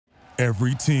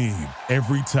Every team,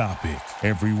 every topic,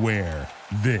 everywhere.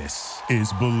 This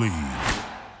is Believe.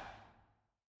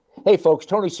 Hey folks,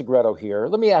 Tony Segreto here.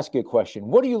 Let me ask you a question.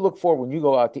 What do you look for when you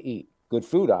go out to eat? Good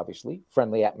food, obviously,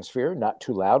 friendly atmosphere, not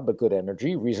too loud, but good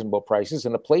energy, reasonable prices,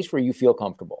 and a place where you feel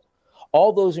comfortable.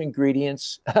 All those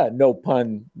ingredients, no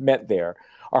pun meant there,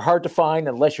 are hard to find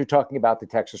unless you're talking about the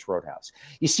Texas Roadhouse.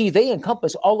 You see, they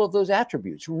encompass all of those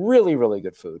attributes. Really, really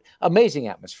good food, amazing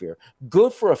atmosphere,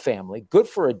 good for a family, good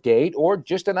for a date, or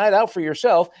just a night out for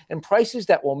yourself, and prices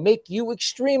that will make you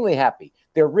extremely happy.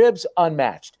 Their ribs,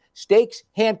 unmatched. Steaks,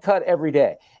 hand-cut every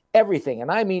day. Everything, and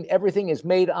I mean everything, is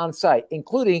made on site,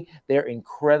 including their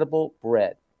incredible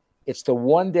bread. It's the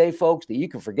one day, folks, that you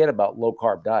can forget about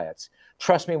low-carb diets.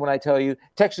 Trust me when I tell you,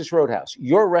 Texas Roadhouse,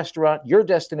 your restaurant, your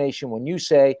destination when you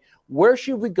say, where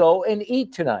should we go and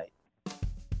eat tonight?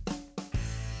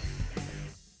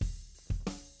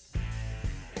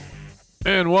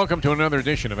 And welcome to another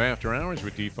edition of After Hours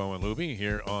with Defo and Luby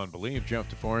here on Believe. Jeff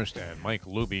DeForest and Mike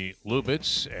Luby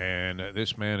Lubitz. And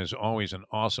this man is always an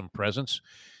awesome presence.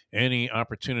 Any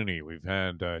opportunity, we've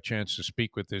had a chance to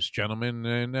speak with this gentleman.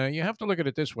 And you have to look at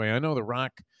it this way. I know The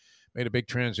Rock made a big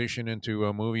transition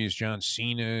into movies. John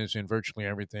Cena is in virtually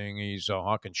everything. He's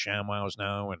hawking ShamWows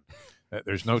now. And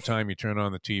there's no time you turn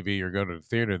on the TV or go to the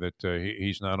theater that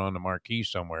he's not on the marquee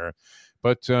somewhere.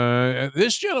 But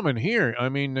this gentleman here, I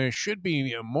mean, should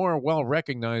be more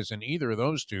well-recognized than either of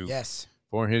those two. Yes.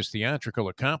 For his theatrical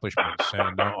accomplishments.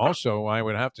 And also, I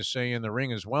would have to say, in the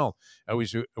ring as well.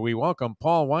 We welcome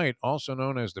Paul White, also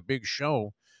known as The Big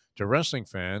Show, to wrestling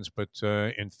fans, but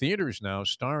in theaters now,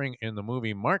 starring in the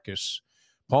movie Marcus.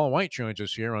 Paul White joins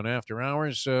us here on After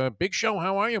Hours. Big Show,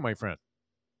 how are you, my friend?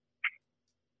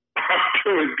 I'm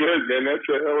doing good, man. That's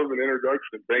a hell of an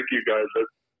introduction. Thank you, guys.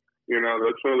 That's one of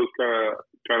those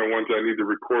kind of ones I need to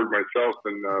record myself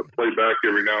and play back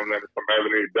every now and then if I'm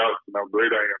having any doubts on how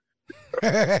great I am.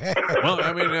 Well,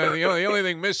 I mean, the only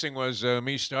thing missing was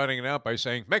me starting it out by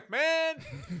saying, McMahon,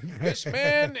 this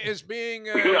man is being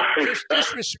just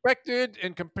disrespected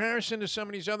in comparison to some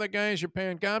of these other guys you're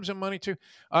paying gobs of money to.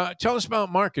 Tell us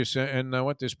about Marcus and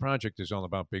what this project is all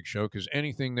about, Big Show, because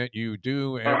anything that you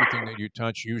do, everything that you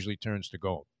touch usually turns to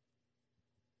gold.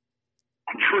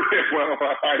 Well,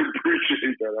 I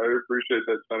appreciate that. I appreciate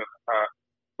that, Senator.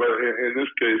 But in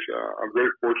this case, I'm very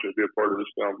fortunate to be a part of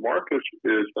this film. Marcus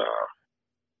is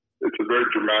it's a very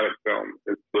dramatic film.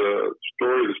 It's the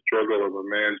story of the struggle of a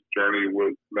man's journey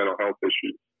with mental health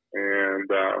issues. And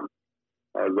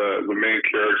the main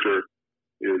character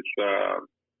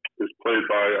is played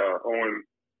by Owen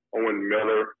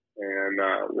Miller, and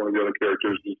one of the other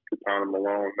characters is Katana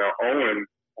Malone. Now, Owen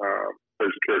plays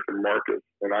the character Marcus,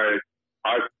 and I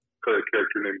play a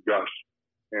character named Gus.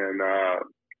 And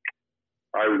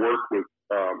I work with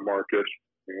Marcus,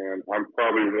 and I'm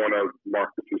probably one of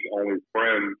Marcus's only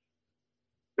friends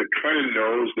that kind of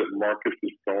knows that Marcus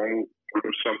is going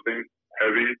through something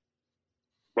heavy.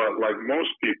 But like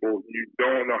most people, you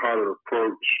don't know how to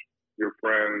approach your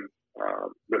friends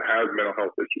that have mental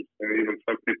health issues. And even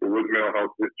some people with mental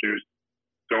health issues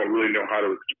don't really know how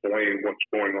to explain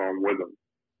what's going on with them.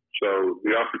 So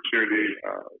the opportunity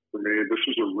for me, this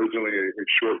was originally a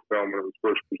short film when it was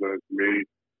first presented to me.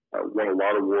 Won a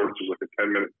lot of awards. It was like a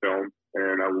 10-minute film,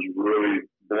 and I was really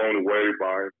blown away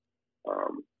by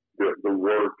the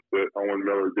work that Owen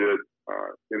Miller did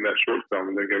in that short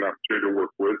film, and then get an opportunity to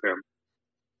work with him.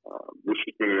 This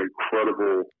has been an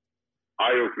incredible,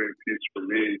 eye-opening piece for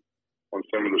me on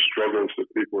some of the struggles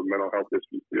that people with mental health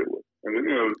issues deal with. And then,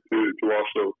 to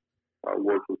also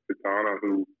work with Katana,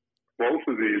 who both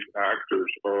of these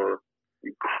actors are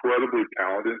incredibly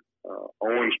talented.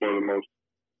 Owen's one of the most,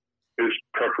 his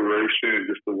preparation and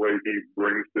just the way he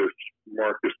brings this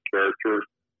Marcus character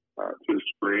to the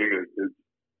screen is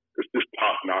just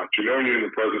top notch. You're in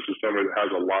the presence of somebody that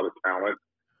has a lot of talent,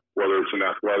 whether it's in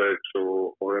athletics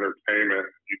or entertainment.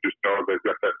 You just know they've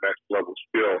got that next level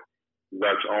skill.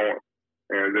 That's Owen.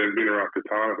 And then being around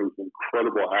Katana, who's an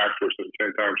incredible actress, at the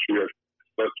same time she has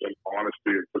such an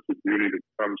honesty and such a beauty that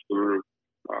comes through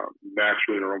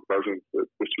naturally in her own presence. That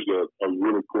this is a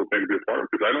really cool thing to be a part of,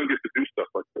 because I don't get to do stuff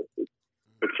like this.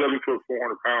 At 7 foot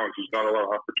 400 pounds, there's not a lot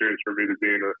of opportunities for me to be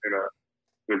in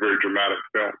a very dramatic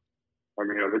film. I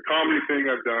mean, the comedy thing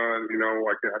I've done,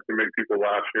 I can make people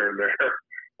laugh here and there.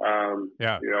 I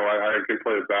can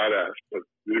play a badass, but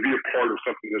to be a part of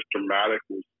something this dramatic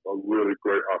was a really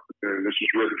great opportunity. This is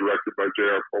written and directed by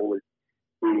J.R. Foley,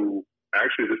 who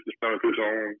actually this is some of his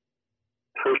own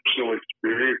personal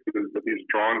experiences that he's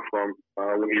drawn from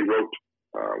when he wrote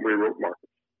Marcus.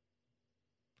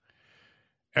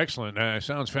 Excellent.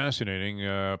 Sounds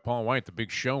fascinating. Paul White, the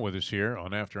big show with us here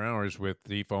on After Hours with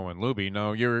Defo and Luby.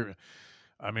 Now,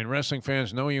 wrestling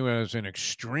fans know you as an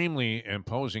extremely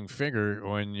imposing figure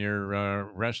when you're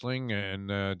wrestling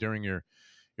and during your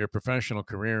professional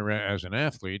career as an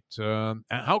athlete.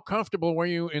 How comfortable were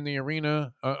you in the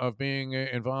arena of being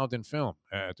involved in film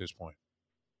at this point?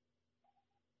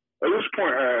 At this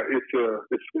point, it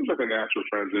seems like a natural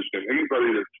transition.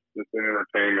 Anybody that's in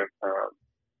entertainment,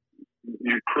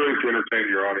 you create to entertain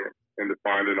your audience and to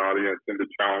find an audience and to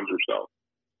challenge yourself.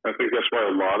 I think that's why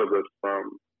a lot of us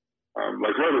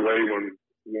like right away when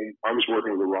I was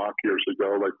working with The Rock years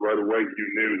ago, like right away you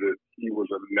knew that he was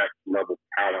a next level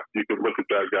talent. You could look at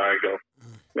that guy and go,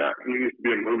 yeah, he needs to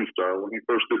be a movie star. When he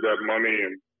first did that Money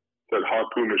and said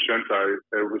Haku Shentai,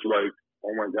 it was like,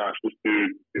 oh my gosh, this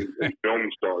dude is a film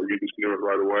star. You just knew it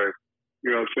right away.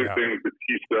 Same thing with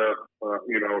Batista,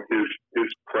 his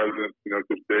presence,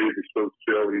 because Dave is so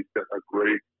chill. He's got a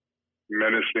great,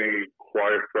 menacing,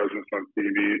 quiet presence on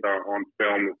TV, on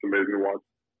film that's amazing to watch.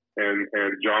 And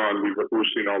John, we've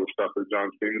seen all the stuff that John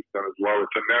Cena's done as well.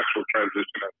 It's a natural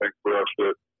transition, I think, for us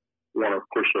that want to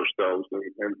push ourselves.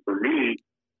 And for me,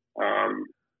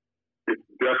 it's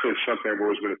definitely something I've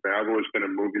always been a fan. I've always been a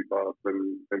movie buff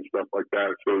and stuff like that.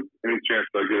 So any chance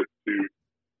I get to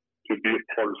be a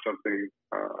part of something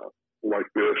like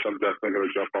this, I'm definitely going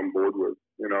to jump on board with.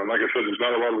 And like I said, there's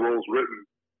not a lot of roles written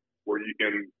where you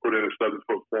can put in a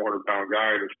 7-foot, 400-pound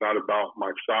guy, and it's not about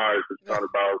my size. It's not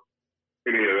about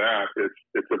any of that.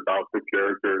 It's about the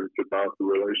character. It's about the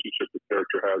relationship the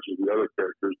character has with the other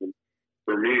characters. And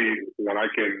for me, when I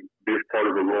can be a part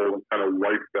of a role and kind of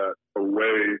wipe that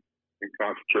away and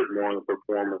concentrate more on the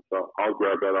performance, I'll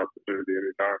grab that opportunity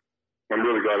anytime. I'm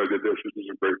really glad I did this. This is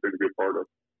a great thing to be a part of.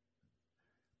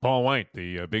 Paul White,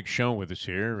 the big show with us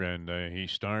here, and he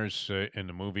stars in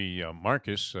the movie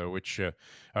Marcus, which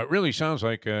really sounds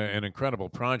like an incredible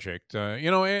project.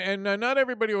 And not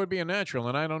everybody would be a natural,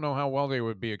 and I don't know how well they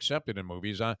would be accepted in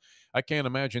movies. I can't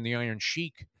imagine the Iron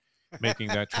Sheik making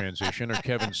that transition, or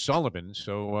Kevin Sullivan.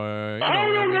 So, I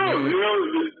don't know.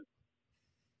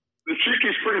 The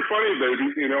Cheeky's pretty funny, baby.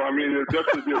 It'd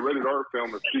definitely be a rated R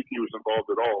film if Cheeky was involved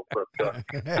at all.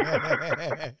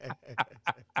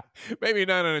 But maybe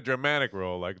not in a dramatic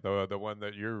role like the one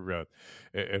that you're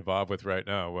involved with right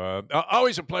now.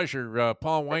 Always a pleasure,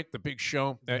 Paul White, the big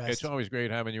show. It's always great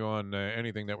having you on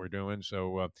anything that we're doing.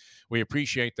 So we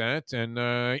appreciate that. And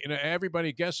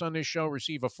everybody guests on this show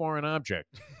receive a foreign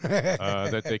object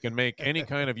that they can make any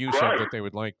kind of use of that they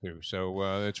would like to.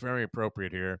 So it's very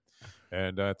appropriate here.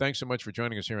 And thanks so much for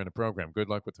joining us here on the program. Good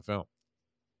luck with the film.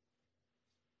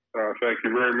 Thank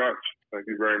you very much. Thank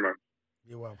you very much.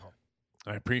 You're welcome.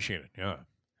 I appreciate it. Yeah.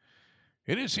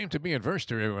 He didn't seem to be adverse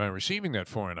to receiving that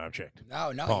foreign object.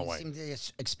 No, Paul he White seemed to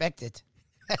expect it.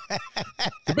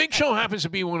 The Big Show happens to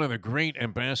be one of the great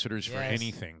ambassadors for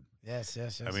anything. Yes.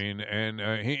 I mean, and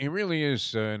he really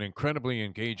is an incredibly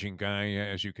engaging guy,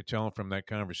 as you could tell from that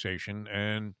conversation.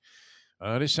 And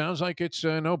this sounds like it's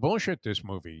no bullshit, this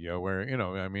movie, where,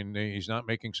 he's not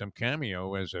making some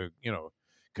cameo as a,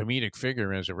 comedic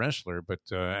figure as a wrestler, but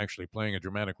actually playing a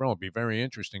dramatic role. It'd be very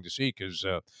interesting to see because,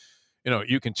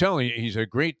 you can tell he's a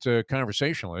great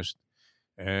conversationalist.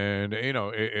 And,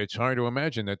 it's hard to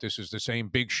imagine that this is the same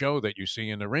Big Show that you see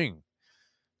in the ring.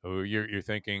 So you're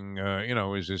thinking,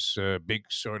 is this big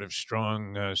sort of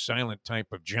strong, silent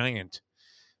type of giant?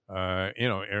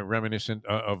 Reminiscent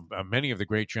of many of the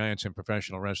great giants in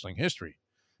professional wrestling history,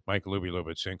 Mike Luby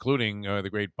Lubitz, including the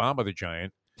great Baba the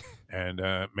Giant, and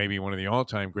maybe one of the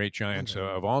all-time great giants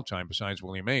of all time, besides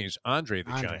Willie Mays, Andre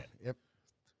the Giant. Yep.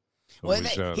 Well,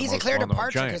 he's a clear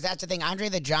departure because that's the thing. Andre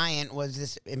the Giant was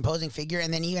this imposing figure,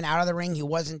 and then even out of the ring, he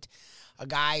wasn't a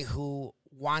guy who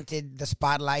wanted the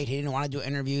spotlight. He didn't want to do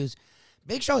interviews.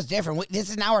 Big Show is different. This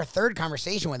is now our third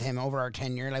conversation with him over our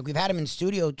tenure. Like, we've had him in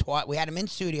studio. We had him in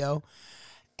studio,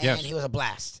 and he was a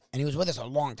blast. And he was with us a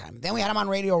long time. Then we had him on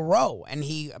Radio Row, and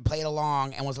he played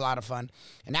along and was a lot of fun.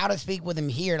 And now to speak with him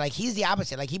here, like, he's the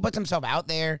opposite. Like, he puts himself out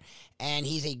there, and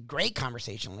he's a great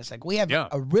conversationalist. Like, we have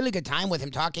a really good time with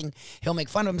him talking. He'll make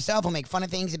fun of himself. He'll make fun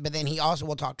of things, but then he also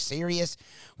will talk serious,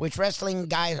 which wrestling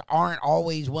guys aren't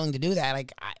always willing to do that.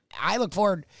 Like, I look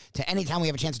forward to any time we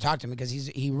have a chance to talk to him because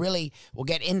he really will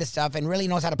get into stuff and really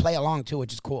knows how to play along, too,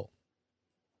 which is cool.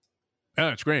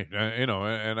 Yeah, it's great. And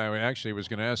I actually was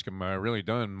going to ask him really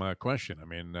done my question. I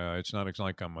mean, it's not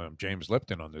like I'm James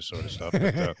Lipton on this sort of stuff.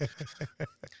 But,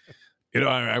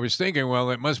 I was thinking, well,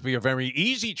 it must be a very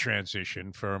easy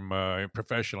transition from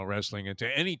professional wrestling into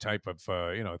any type of,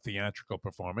 theatrical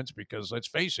performance because let's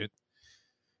face it,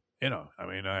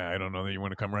 I don't know that you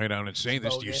want to come right out and say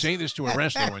this. Do you say this to a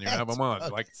wrestler when you have them on?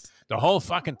 Like, the whole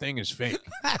fucking thing is fake.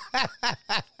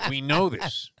 We know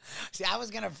this. See, I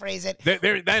was going to phrase it.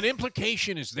 That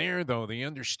implication is there, though. The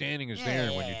understanding is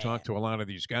there when you talk to a lot of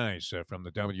these guys from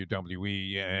the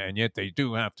WWE, and yet they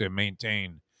do have to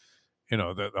maintain,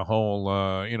 the whole,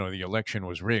 the election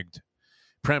was rigged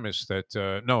premise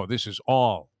that, no, this is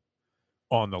all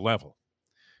on the level.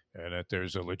 And that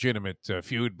there's a legitimate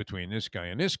feud between this guy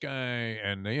and this guy.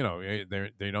 And,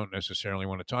 they don't necessarily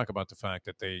want to talk about the fact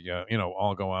that they,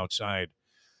 all go outside,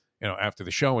 after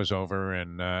the show is over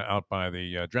and out by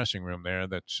the dressing room there.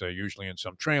 That's usually in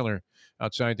some trailer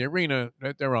outside the arena.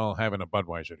 They're all having a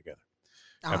Budweiser together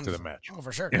after the match. Oh,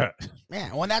 for sure. Yeah.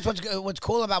 Yeah. Well, that's what's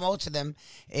cool about most of them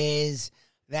is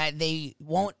that they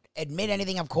won't admit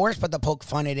anything, of course, but they'll poke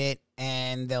fun at it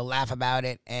and they'll laugh about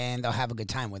it and they'll have a good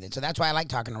time with it. So that's why I like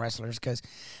talking to wrestlers, because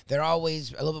they're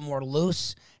always a little bit more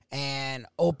loose and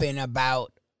open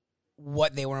about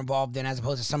what they were involved in, as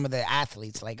opposed to some of the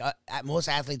athletes. Like most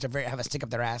athletes have a stick up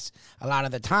their ass a lot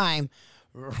of the time.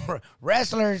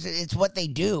 Wrestlers, it's what they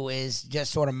do is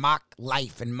just sort of mock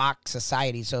life and mock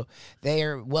society. So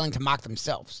they're willing to mock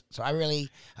themselves. So I really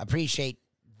appreciate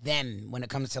them when it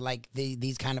comes to like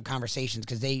these kind of conversations,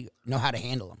 because they know how to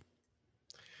handle them.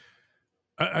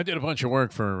 I did a bunch of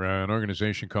work for an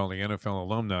organization called the NFL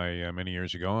Alumni many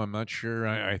years ago. I'm not sure.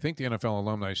 I think the NFL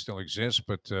Alumni still exists,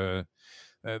 but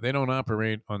they don't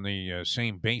operate on the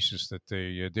same basis that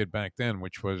they did back then,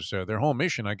 which was their whole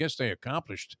mission. I guess they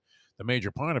accomplished the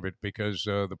major part of it, because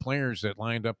the players that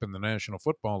lined up in the National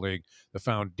Football League, the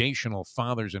foundational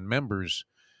fathers and members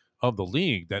of the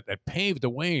league that paved the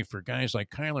way for guys like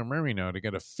Kyler Murray now to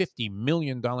get a $50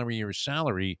 million a year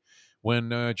salary,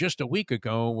 when just a week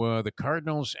ago, the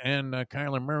Cardinals and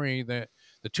Kyler Murray, the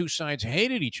two sides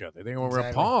hated each other. They were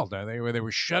appalled. They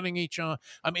were shutting each other.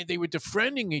 I mean, they were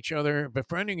befriending each other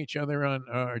on,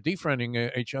 or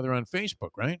defriending each other on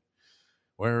Facebook, right?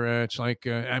 Where it's like,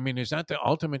 is that the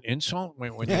ultimate insult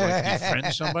when you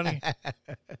defriend somebody?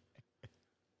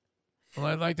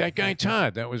 Well, like that guy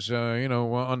Todd, that was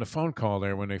on the phone call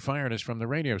there when they fired us from the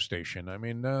radio station. I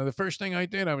mean, the first thing I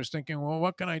did, I was thinking, well,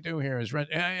 what can I do here?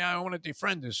 I want to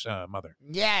defriend this mother.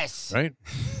 Yes. Right?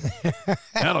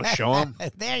 That'll show him.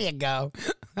 There you go.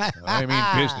 I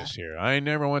mean business here. I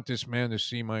never want this man to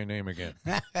see my name again.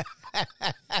 I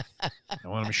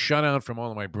want him shut out from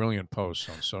all of my brilliant posts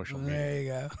on social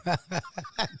media. There you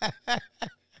go.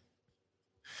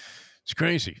 It's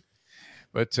crazy.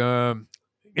 But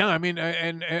yeah, I mean,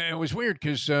 and it was weird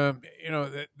because,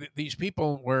 these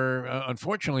people were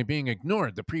unfortunately being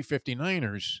ignored, the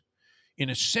pre-59ers, in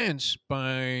a sense,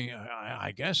 by,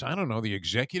 I guess, I don't know, the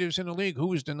executives in the league. Who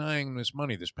was denying them this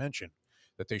money, this pension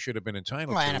that they should have been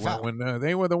entitled to? NFL. When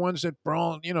they were the ones that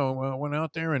brawled, went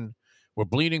out there and were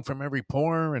bleeding from every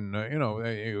pore, and,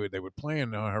 they would play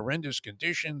in horrendous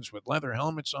conditions with leather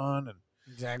helmets on, and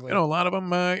exactly. A lot of them,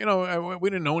 we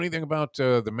didn't know anything about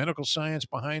the medical science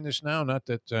behind this now. Not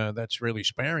that that's really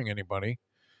sparing anybody,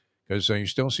 because you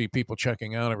still see people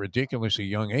checking out at ridiculously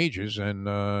young ages, and,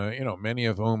 many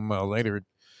of whom later,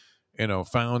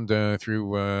 found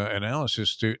through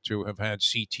analysis to have had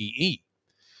CTE,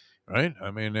 right?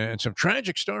 I mean, and some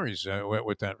tragic stories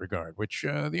with that regard, which the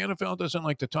NFL doesn't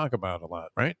like to talk about a lot,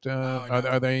 right? No.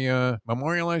 Are they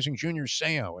memorializing Junior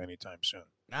Seau anytime soon?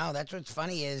 No, that's what's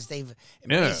funny is they've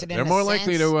embraced it in they're more sense.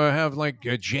 likely to have like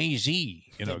Jay-Z,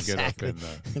 exactly. get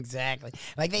up and exactly.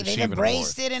 Like they've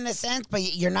embraced it in a sense, but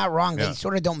you're not wrong. Yeah. They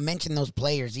sort of don't mention those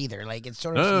players either. Like it's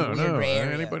sort of some weird gray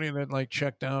area. Anybody that like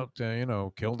checked out,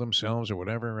 killed themselves or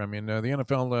whatever. I mean, the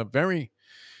NFL very,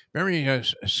 very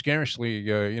scarcely,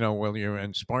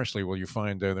 and sparsely will you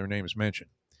find their names mentioned.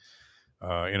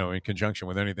 In conjunction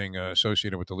with anything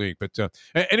associated with the league. But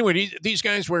anyway, these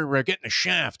guys were getting a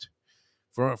shaft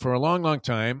for a long, long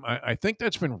time. I think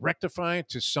that's been rectified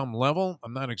to some level.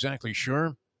 I'm not exactly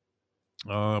sure.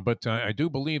 But I do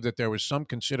believe that there was some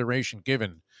consideration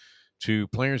given to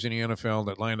players in the NFL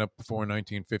that lined up before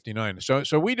 1959.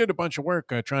 So we did a bunch of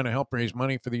work trying to help raise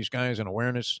money for these guys and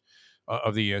awareness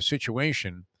of the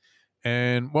situation.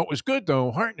 And what was good,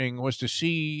 though, heartening, was to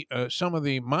see some of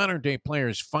the modern-day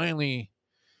players finally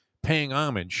paying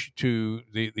homage to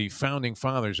the founding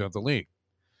fathers of the league.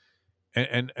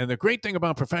 And the great thing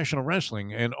about professional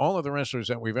wrestling and all of the wrestlers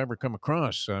that we've ever come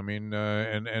across, I mean,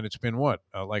 and it's been what,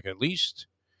 like at least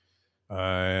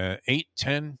 8,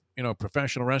 10,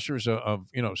 professional wrestlers of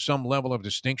some level of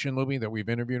distinction, Louie, that we've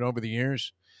interviewed over the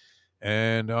years.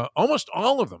 And almost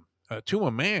all of them, to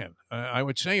a man, I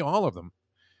would say all of them,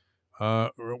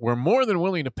 were more than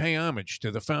willing to pay homage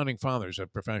to the founding fathers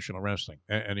of professional wrestling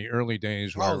and the early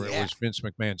days where it was Vince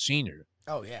McMahon Sr.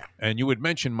 Oh, yeah. And you would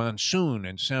mention Monsoon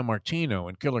and San Martino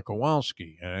and Killer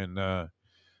Kowalski and,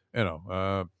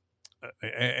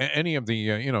 any of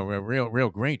the, real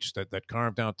greats that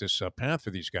carved out this path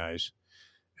for these guys.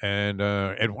 And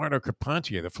Eduardo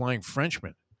Carpentier, the Flying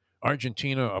Frenchman,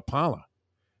 Argentina Apala,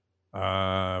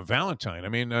 Valentine. I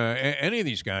mean, any of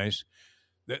these guys,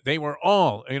 they were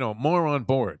all, more on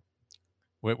board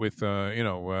with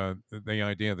the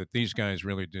idea that these guys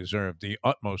really deserve the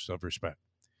utmost of respect.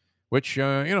 Which,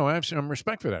 I have some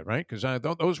respect for that, right? Because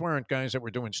those weren't guys that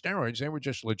were doing steroids. They were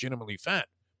just legitimately fat,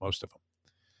 most of them.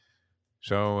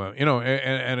 So,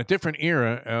 and a different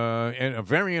era, and a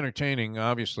very entertaining,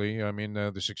 obviously. I mean,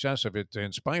 the success of it,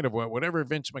 in spite of whatever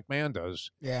Vince McMahon does,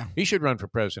 he should run for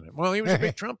president. Well, he was a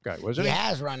big Trump guy, wasn't he? He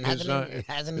has run, hasn't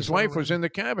he? His wife was in the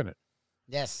cabinet.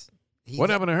 Yes. What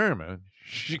happened to her, man?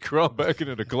 She crawled back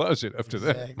into the closet after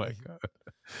that. My God.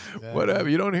 Whatever.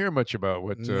 You don't hear much about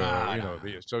what,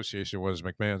 the association was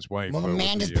McMahon's wife. Well, the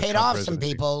man just paid off some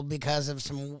people because of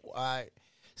some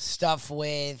stuff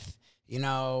with,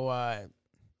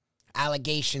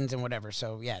 allegations and whatever.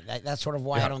 So, yeah, that's sort of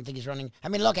why I don't think he's running. I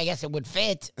mean, look, I guess it would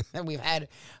fit. We've had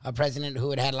a president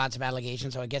who had lots of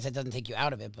allegations, so I guess it doesn't take you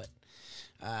out of it. But,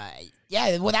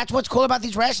 that's what's cool about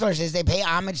these wrestlers is they pay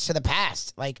homage to the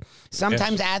past. Like,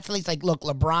 sometimes athletes, like, look,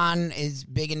 LeBron is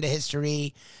big into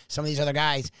history, some of these other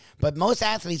guys. But most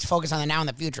athletes focus on the now and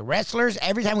the future. Wrestlers,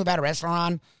 every time we've had a wrestler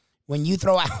on, when you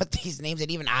throw out these names that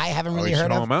even I haven't really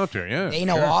heard of, them out there, yeah, they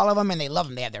know all of them and they love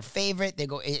them. They have their favorite.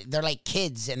 They're like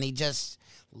kids and they just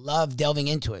love delving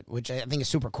into it, which I think is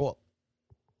super cool.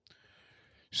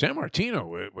 San Martino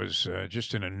was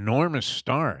just an enormous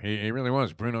star. He really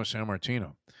was, Bruno San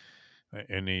Martino,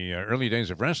 in the early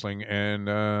days of wrestling,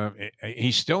 and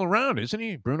he's still around, isn't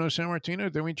he? Bruno San Martino.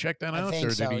 Did we check that out, or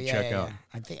did he check out?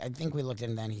 I think we looked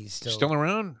in, then he's still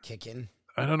around, kicking.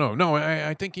 I don't know. No,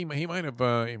 I think he might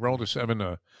have he rolled a 7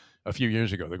 a few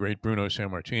years ago, the great Bruno San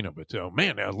Martino. But,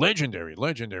 man, a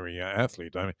legendary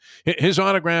athlete. I mean, his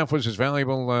autograph was as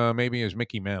valuable maybe as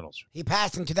Mickey Mantle's. He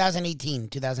passed in 2018.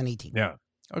 Yeah.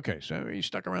 Okay, so he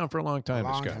stuck around for a long time,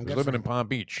 this guy. He was living in Palm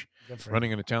Beach,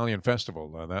 running an Italian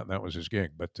festival. That was his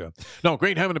gig. But, no,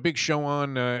 great having a big show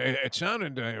on. It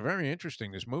sounded very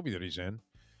interesting, this movie that he's in.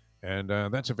 And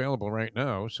that's available right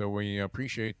now. So we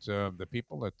appreciate the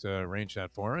people that arranged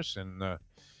that for us. And,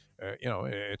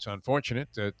 it's unfortunate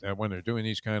that when they're doing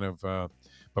these kind of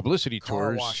publicity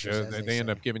tours, they end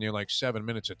up giving you like 7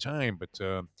 minutes of time.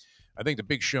 But I think the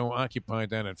big show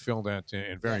occupied that and filled that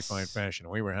in very fine fashion.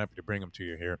 We were happy to bring them to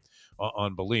you here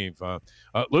on Believe.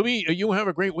 Luby, you have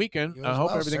a great weekend. I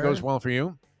hope everything goes well for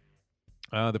you.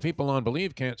 The people on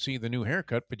Believe can't see the new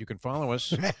haircut, but you can follow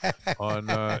us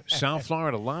on South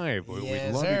Florida Live.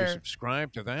 We'd love you to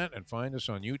subscribe to that and find us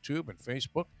on YouTube and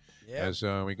Facebook as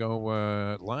we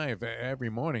go live every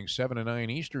morning, 7 to 9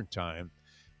 Eastern time.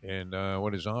 And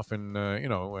what is often,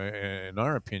 in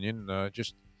our opinion,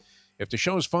 just if the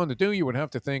show's fun to do, you would have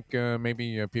to think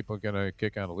maybe people get a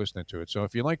kick out of listening to it. So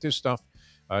if you like this stuff,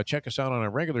 check us out on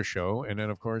our regular show. And then,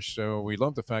 of course, we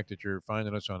love the fact that you're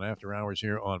finding us on After Hours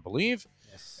here on Believe.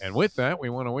 Yes. And with that, we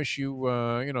want to wish you,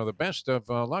 the best of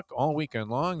luck all weekend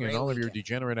long and all of your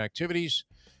degenerate activities.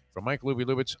 From Mike Luby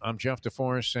Lubitz, I'm Jeff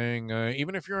DeForest saying,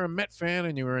 even if you're a Met fan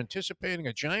and you were anticipating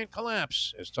a giant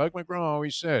collapse, as Tug McGraw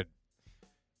always said,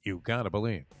 you got to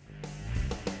believe.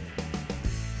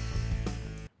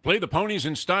 Play the ponies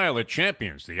in style at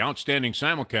Champions, the outstanding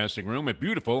simulcasting room at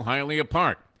beautiful Hialeah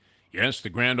Park. Yes, the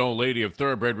grand old lady of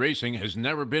thoroughbred racing has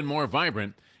never been more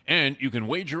vibrant, and you can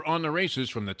wager on the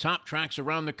races from the top tracks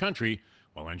around the country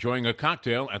while enjoying a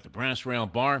cocktail at the Brass Rail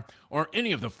Bar or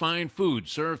any of the fine food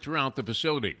served throughout the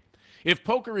facility. If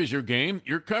poker is your game,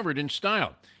 you're covered in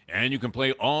style, and you can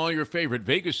play all your favorite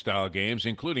Vegas-style games,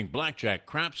 including blackjack,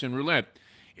 craps, and roulette,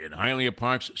 in Hialeah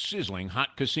Park's sizzling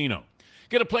hot casino.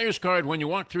 Get a player's card when you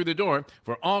walk through the door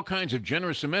for all kinds of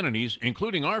generous amenities,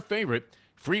 including our favorite,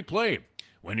 free play,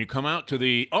 when you come out to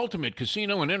the ultimate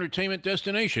casino and entertainment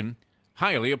destination,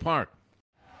 Hialeah Park.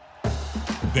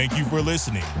 Thank you for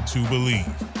listening to Believe.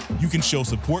 You can show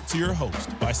support to your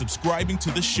host by subscribing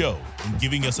to the show and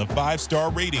giving us a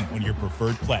 5-star rating on your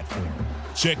preferred platform.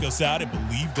 Check us out at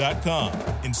Believe.com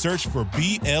and search for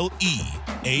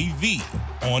BLEAV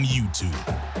on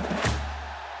YouTube.